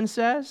verse 7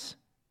 says?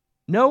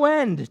 No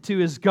end to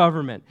his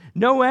government.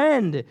 No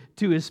end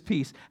to his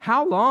peace.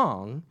 How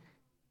long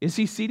is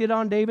he seated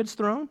on David's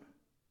throne?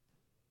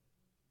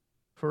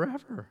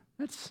 Forever.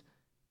 That's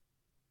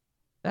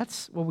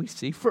what we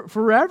see.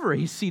 Forever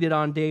he's seated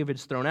on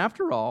David's throne.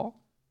 After all,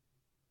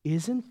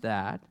 isn't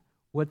that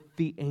what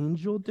the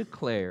angel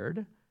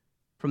declared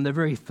from the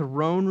very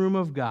throne room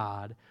of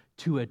God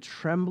to a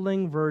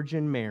trembling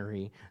Virgin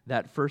Mary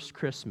that first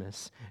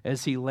Christmas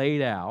as he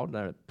laid out,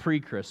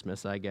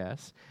 pre-Christmas I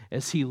guess,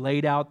 as he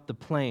laid out the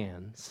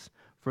plans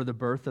for the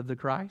birth of the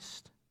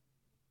Christ?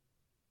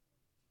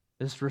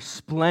 This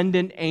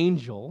resplendent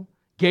angel,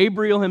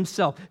 Gabriel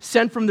himself,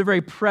 sent from the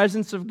very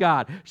presence of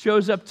God,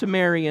 shows up to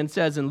Mary and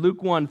says in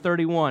Luke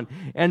 1:31,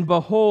 "And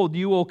behold,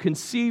 you will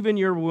conceive in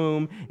your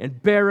womb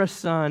and bear a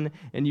son,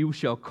 and you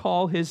shall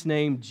call his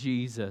name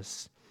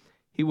Jesus.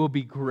 He will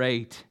be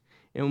great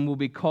and will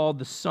be called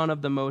the Son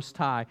of the Most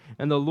High.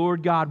 And the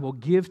Lord God will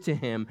give to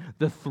him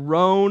the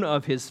throne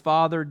of his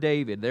father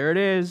David." There it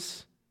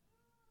is.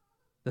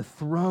 The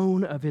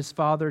throne of his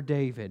father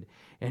David.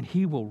 "And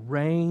he will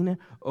reign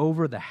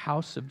over the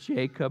house of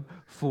Jacob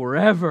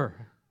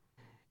forever.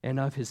 And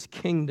of his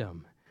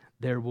kingdom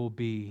there will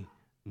be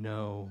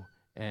no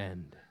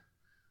end."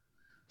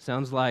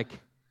 Sounds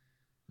like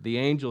the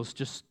angel's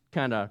just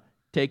kind of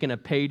taking a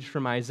page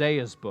from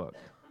Isaiah's book.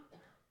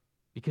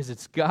 Because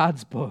it's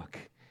God's book.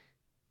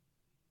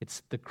 It's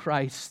the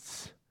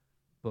Christ's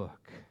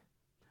book.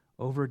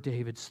 Over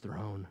David's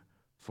throne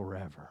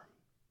forever.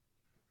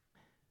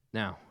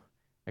 Now,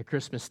 at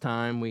Christmas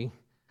time, we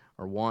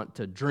are wont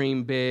to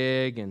dream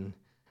big and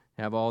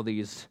have all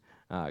these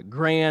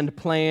grand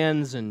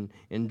plans and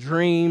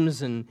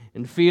dreams and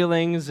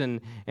feelings.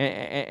 And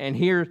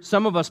here,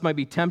 some of us might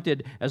be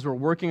tempted as we're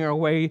working our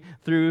way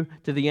through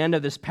to the end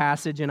of this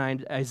passage in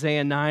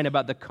Isaiah 9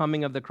 about the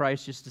coming of the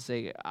Christ, just to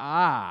say,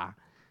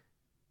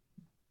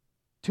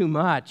 too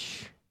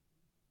much.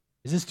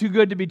 Is this too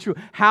good to be true?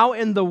 How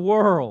in the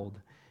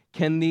world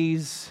can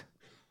these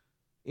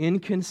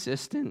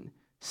inconsistent,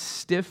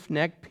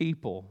 stiff-necked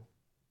people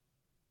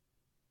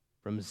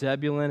from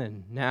Zebulun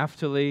and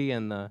Naphtali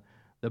and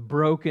the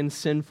broken,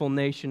 sinful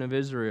nation of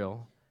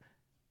Israel,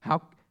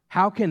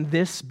 how can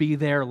this be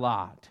their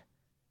lot?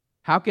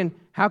 How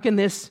can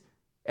this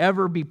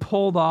ever be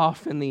pulled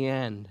off in the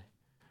end?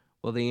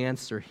 Well, the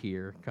answer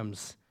here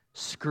comes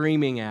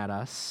screaming at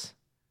us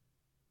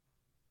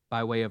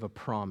by way of a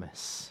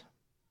promise.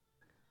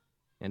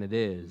 And it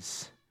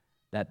is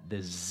that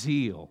the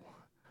zeal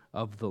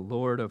of the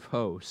Lord of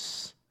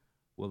hosts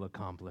will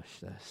accomplish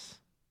this.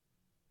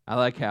 I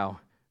like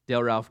how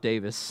Dale Ralph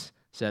Davis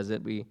says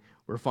it.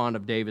 We're fond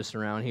of Davis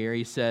around here.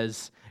 He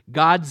says,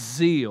 God's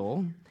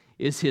zeal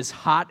is his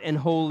hot and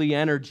holy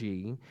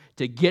energy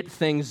to get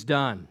things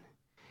done.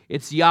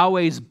 It's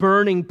Yahweh's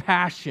burning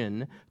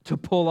passion to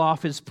pull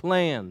off his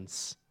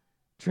plans.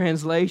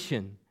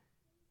 Translation,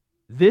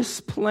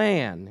 this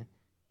plan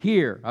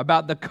here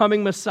about the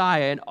coming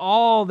Messiah and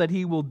all that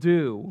he will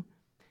do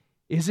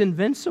is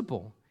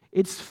invincible.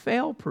 It's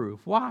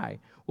fail-proof. Why?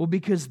 Well,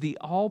 because the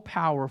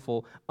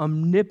all-powerful,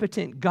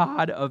 omnipotent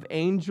God of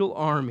angel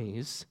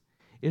armies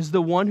is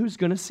the one who's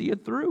going to see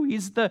it through.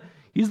 He's the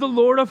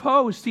Lord of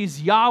hosts.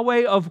 He's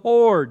Yahweh of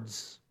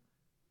hordes.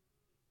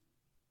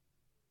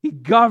 He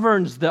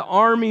governs the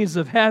armies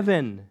of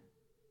heaven.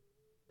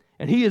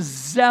 And he is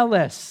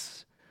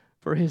zealous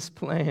for his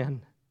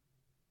plan.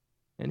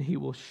 And he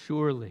will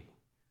surely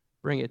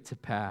bring it to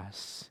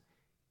pass.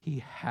 He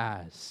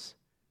has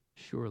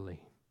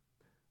surely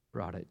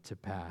brought it to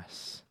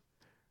pass.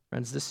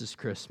 Friends, this is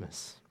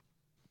Christmas.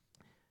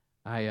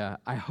 I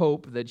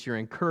hope that you're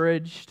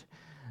encouraged,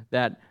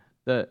 that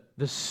the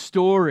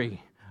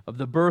story of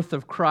the birth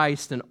of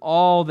Christ and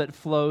all that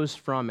flows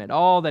from it,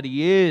 all that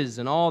he is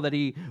and all that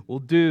he will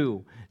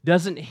do,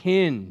 doesn't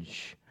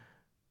hinge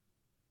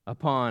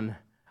upon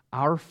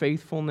our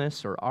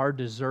faithfulness or our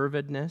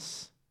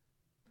deservedness.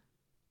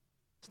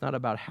 It's not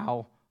about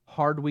how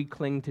hard we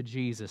cling to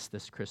Jesus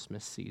this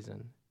Christmas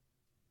season.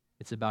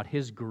 It's about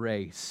his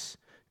grace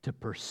to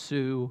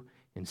pursue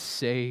and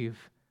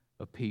save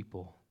a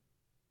people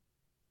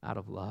out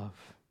of love.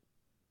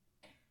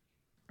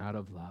 Out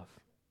of love.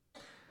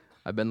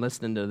 I've been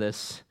listening to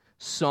this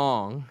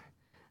song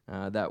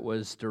that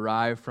was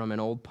derived from an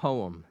old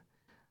poem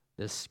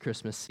this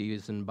Christmas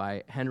season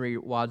by Henry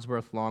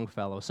Wadsworth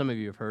Longfellow. Some of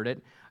you have heard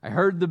it. I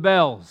heard the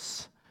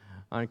bells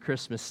on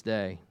Christmas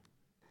Day.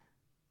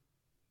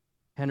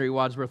 Henry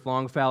Wadsworth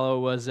Longfellow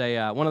was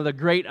one of the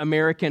great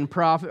American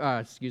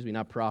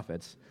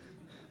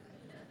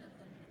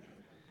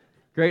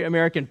great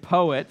American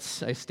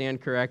poets. I stand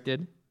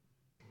corrected.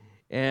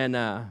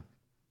 And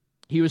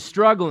he was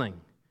struggling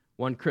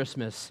one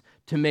Christmas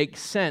to make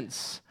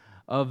sense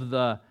of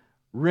the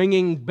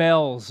ringing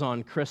bells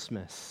on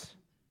Christmas.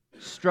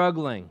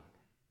 Struggling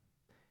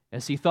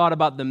as he thought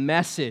about the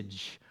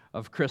message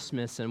of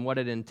Christmas and what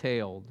it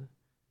entailed.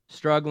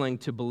 Struggling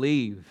to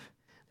believe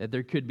that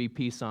there could be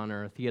peace on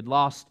earth. He had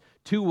lost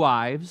 2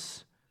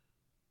 wives,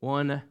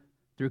 one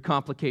through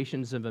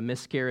complications of a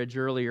miscarriage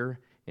earlier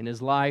in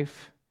his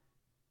life,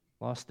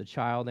 lost the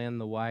child and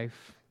the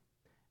wife.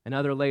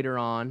 Another later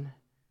on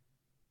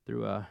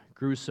through a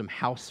gruesome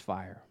house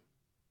fire.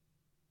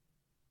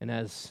 And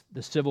as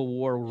the Civil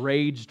War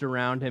raged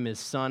around him, his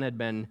son had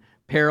been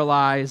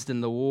paralyzed in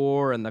the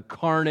war, and the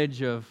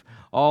carnage of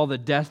all the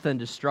death and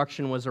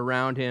destruction was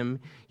around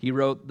him. He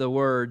wrote the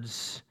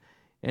words,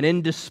 "And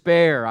in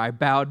despair I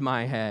bowed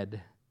my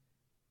head.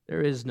 There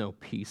is no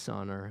peace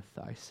on earth,"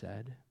 I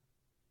said,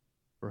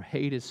 "for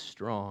hate is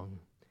strong,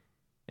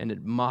 and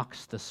it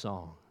mocks the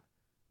song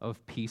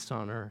of peace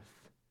on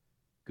earth,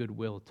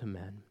 goodwill to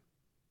men."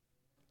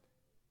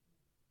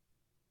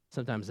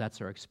 Sometimes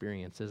that's our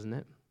experience, isn't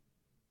it?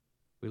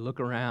 We look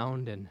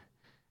around and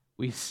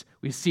we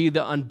see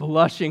the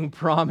unblushing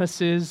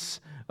promises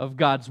of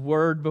God's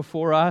word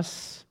before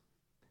us,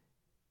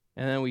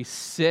 and then we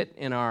sit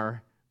in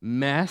our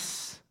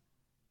mess,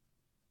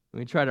 and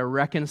we try to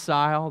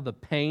reconcile the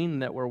pain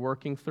that we're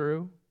working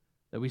through,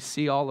 that we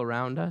see all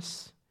around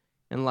us.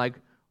 And like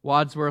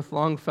Wadsworth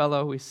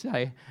Longfellow, we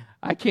say,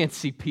 "I can't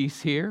see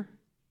peace here.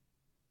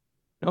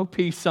 No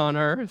peace on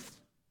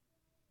earth."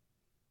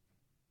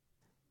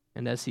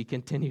 And as he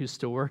continues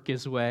to work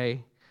his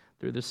way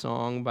through the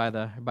song,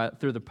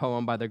 through the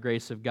poem, "By the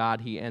Grace of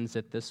God," he ends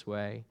it this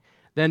way.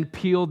 "Then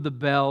pealed the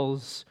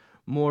bells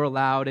more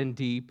loud and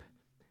deep.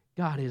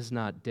 God is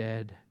not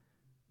dead,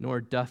 nor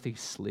doth he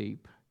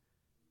sleep.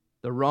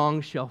 The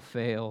wrong shall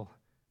fail,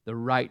 the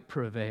right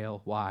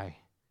prevail." Why?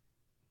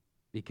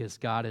 Because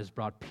God has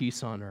brought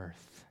peace on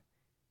earth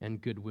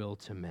and goodwill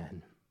to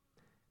men.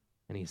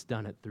 And he's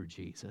done it through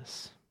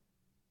Jesus.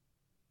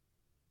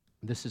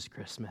 This is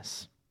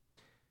Christmas.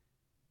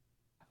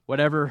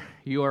 Whatever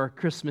your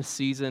Christmas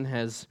season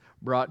has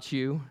brought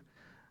you,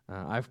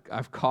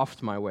 I've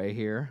coughed my way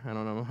here. I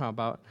don't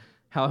know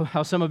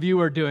how some of you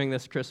are doing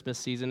this Christmas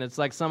season. It's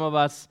like some of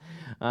us,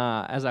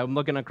 as I'm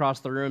looking across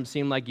the room,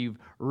 seem like you've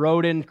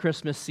rode in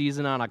Christmas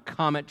season on a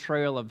comet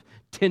trail of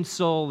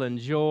tinsel and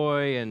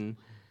joy, and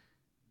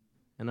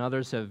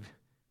others have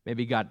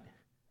maybe got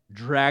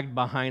dragged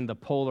behind the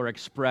Polar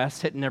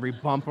Express, hitting every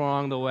bump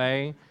along the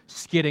way,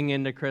 skidding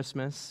into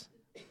Christmas.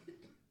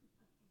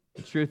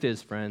 The truth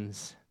is,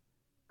 friends,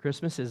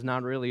 Christmas is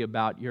not really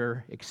about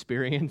your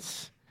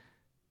experience.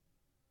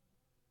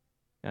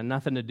 It got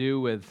nothing to do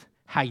with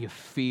how you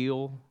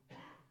feel,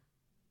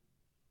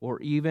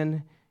 or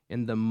even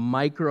in the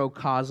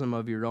microcosm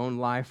of your own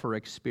life or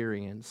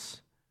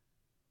experience,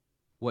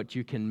 what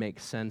you can make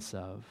sense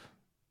of.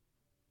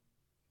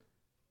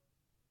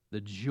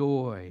 The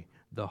joy,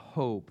 the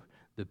hope,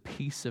 the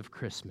peace of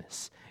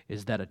Christmas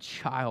is that a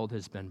child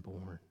has been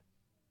born.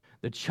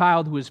 The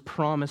child who is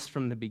promised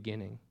from the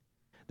beginning.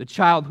 The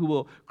child who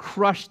will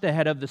crush the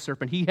head of the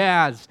serpent. He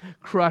has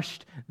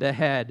crushed the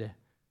head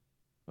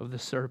of the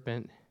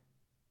serpent.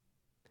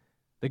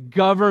 The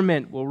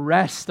government will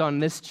rest on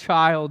this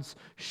child's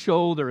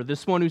shoulder.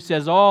 This one who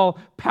says, "All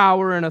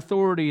power and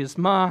authority is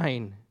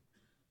mine."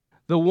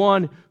 The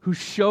one who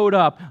showed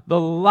up, the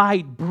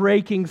light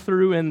breaking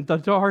through in the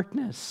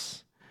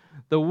darkness.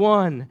 The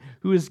one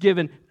who has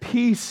given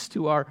peace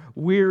to our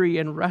weary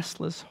and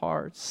restless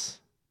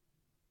hearts.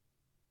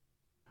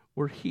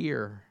 We're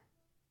here.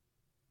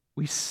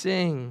 We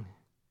sing,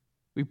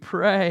 we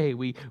pray,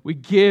 we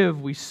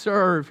give, we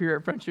serve here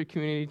at Friendship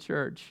Community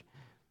Church.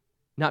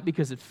 Not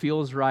because it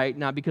feels right,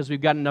 not because we've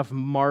got enough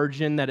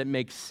margin that it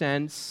makes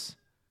sense,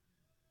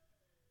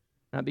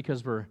 not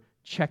because we're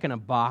checking a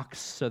box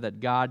so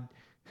that God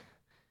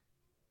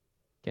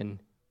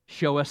can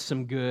show us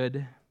some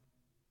good.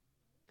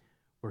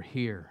 We're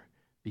here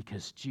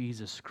because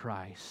Jesus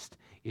Christ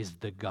is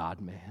the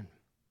God-man.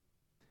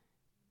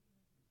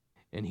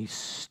 And he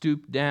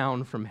stooped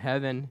down from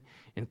heaven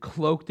and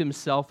cloaked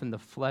himself in the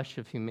flesh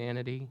of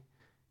humanity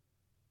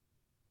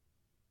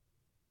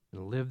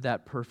and lived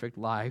that perfect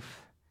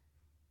life.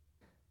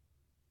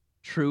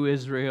 True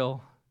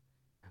Israel,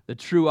 the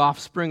true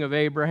offspring of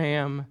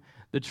Abraham,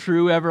 the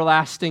true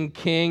everlasting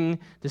king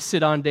to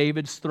sit on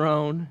David's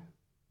throne,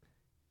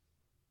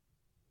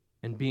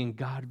 and being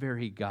God,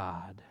 very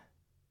God,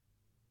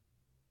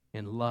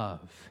 in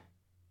love,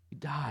 he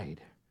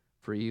died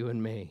for you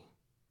and me.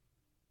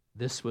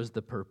 This was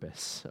the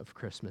purpose of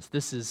Christmas.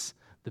 This is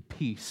the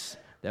peace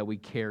that we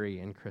carry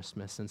in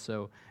Christmas. And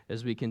so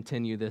as we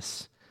continue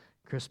this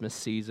Christmas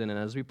season and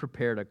as we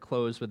prepare to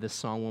close with this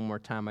song one more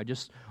time, I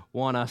just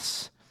want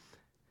us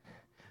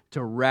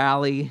to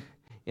rally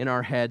in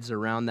our heads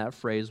around that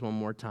phrase one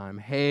more time.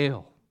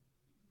 Hail,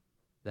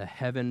 the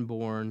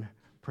heaven-born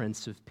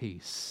Prince of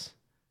Peace.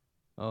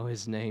 Oh,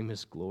 his name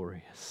is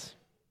glorious.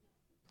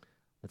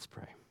 Let's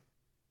pray.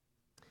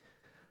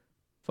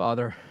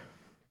 Father,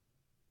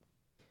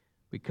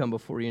 we come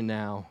before you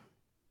now,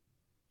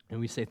 and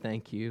we say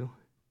thank you.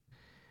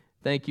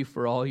 Thank you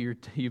for all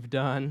you've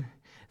done.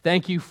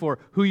 Thank you for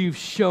who you've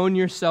shown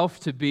yourself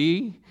to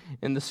be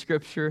in the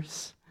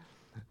Scriptures.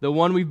 The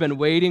one we've been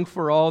waiting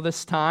for all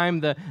this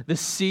time, the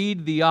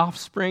seed, the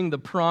offspring, the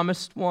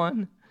promised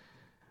one.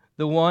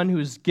 The one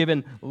who's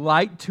given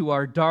light to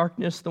our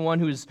darkness, the one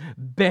who's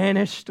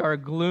banished our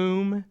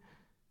gloom,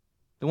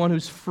 the one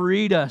who's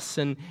freed us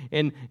and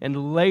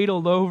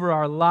ladled over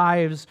our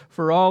lives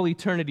for all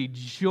eternity,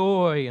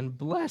 joy and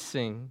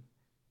blessing.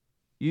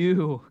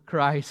 You,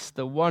 Christ,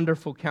 the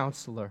wonderful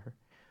Counselor,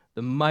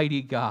 the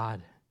mighty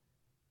God,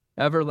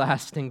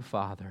 everlasting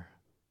Father,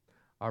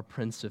 our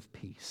Prince of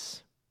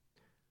Peace.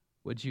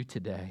 Would you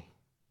today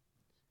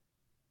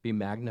be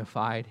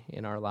magnified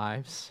in our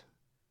lives?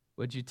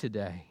 Would you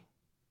today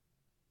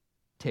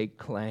take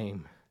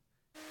claim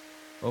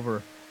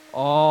over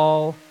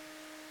all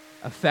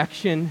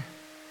affection?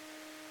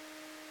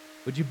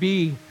 Would you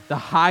be the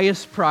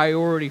highest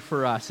priority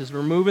for us as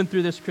we're moving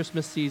through this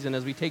Christmas season,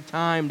 as we take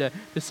time to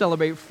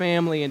celebrate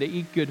family and to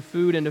eat good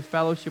food and to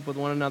fellowship with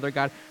one another?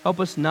 God,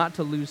 help us not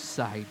to lose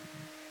sight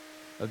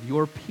of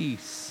your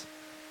peace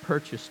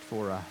purchased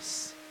for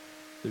us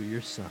through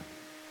your Son.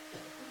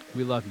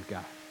 We love you,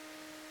 God,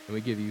 and we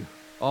give you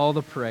all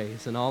the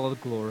praise and all of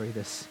the glory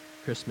this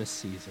Christmas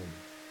season.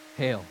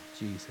 Hail,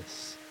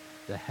 Jesus,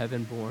 the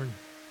heaven-born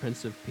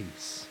Prince of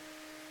Peace.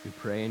 We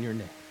pray in your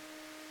name.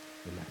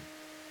 Amen.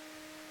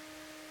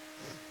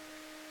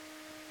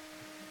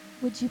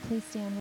 Would you please stand?